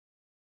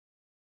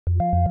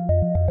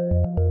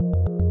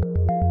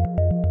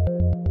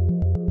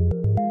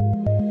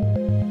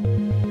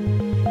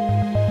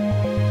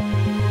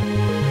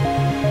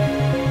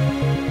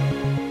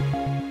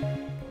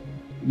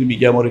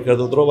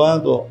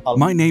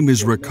My name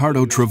is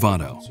Ricardo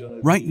Trovato.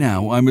 Right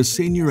now, I'm a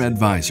senior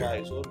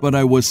advisor, but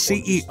I was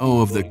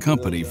CEO of the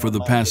company for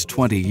the past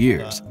 20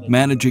 years,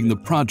 managing the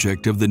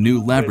project of the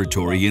new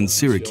laboratory in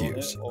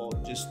Syracuse.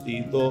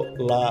 Gestito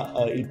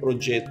il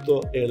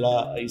progetto e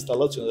la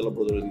installazione del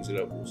laboratorio di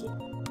Siracusa.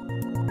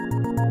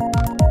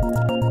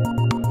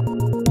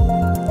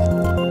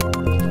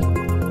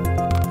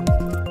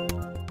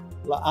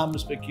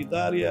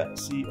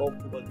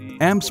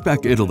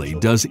 AmSpec Italy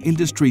does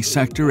industry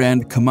sector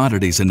and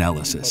commodities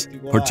analysis,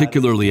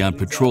 particularly on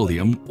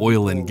petroleum,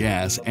 oil and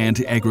gas,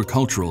 and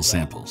agricultural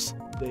samples.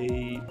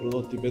 Dei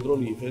prodotti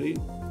petroliferi,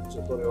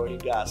 settore oil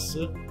and gas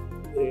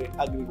e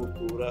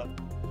agricoltura.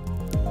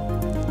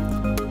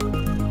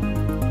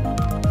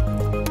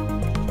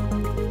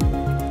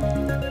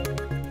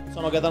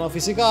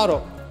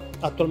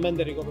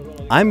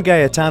 I'm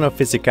Gaetano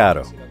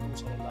Fisicaro.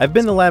 I've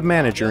been the lab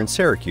manager in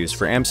Syracuse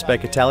for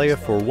AmSpec Italia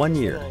for 1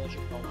 year.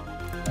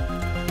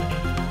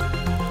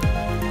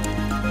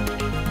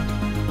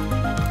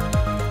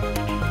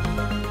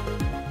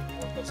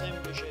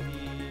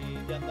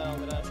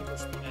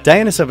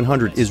 Diana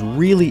 700 is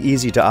really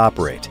easy to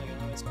operate.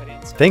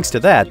 Thanks to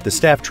that, the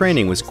staff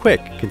training was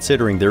quick,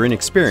 considering their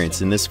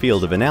inexperience in this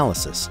field of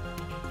analysis.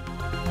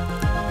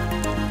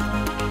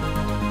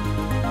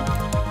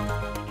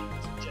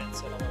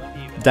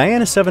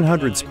 Diana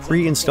 700's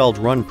pre-installed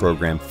run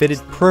program fitted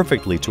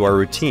perfectly to our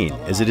routine,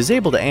 as it is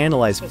able to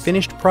analyze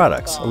finished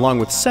products along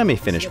with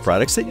semi-finished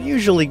products that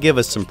usually give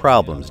us some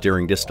problems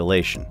during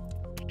distillation.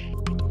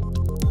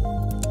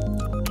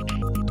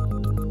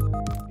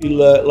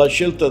 La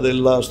scelta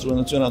della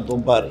strumentazione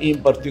Anton Paar,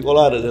 in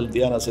particolare del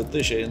Diana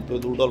 700, è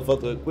dovuta al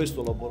fatto che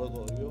questo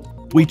laboratorio.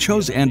 We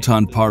chose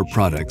Anton Paar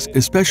products,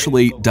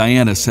 especially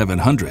Diana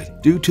 700,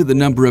 due to the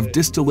number of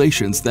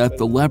distillations that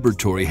the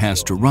laboratory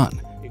has to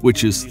run,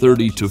 which is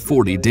 30 to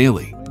 40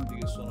 daily.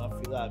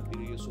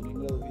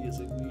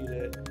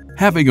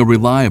 Having a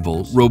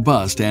reliable,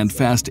 robust, and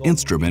fast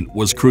instrument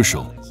was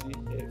crucial.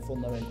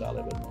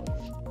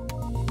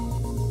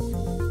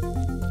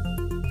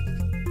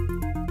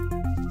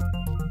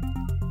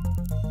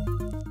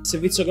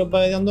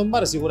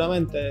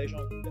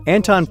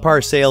 Anton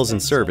Paar sales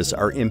and service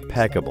are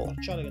impeccable.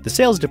 The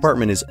sales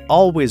department is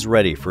always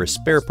ready for a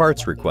spare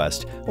parts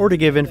request or to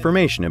give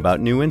information about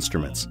new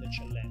instruments.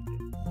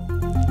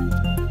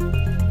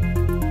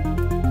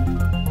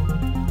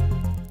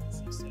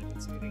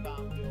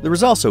 There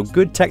is also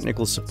good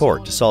technical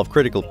support to solve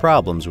critical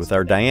problems with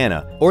our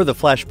Diana or the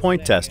flash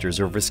point testers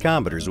or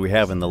viscometers we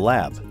have in the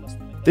lab.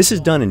 This is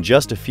done in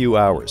just a few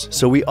hours,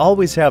 so we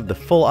always have the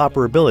full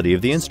operability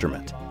of the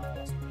instrument.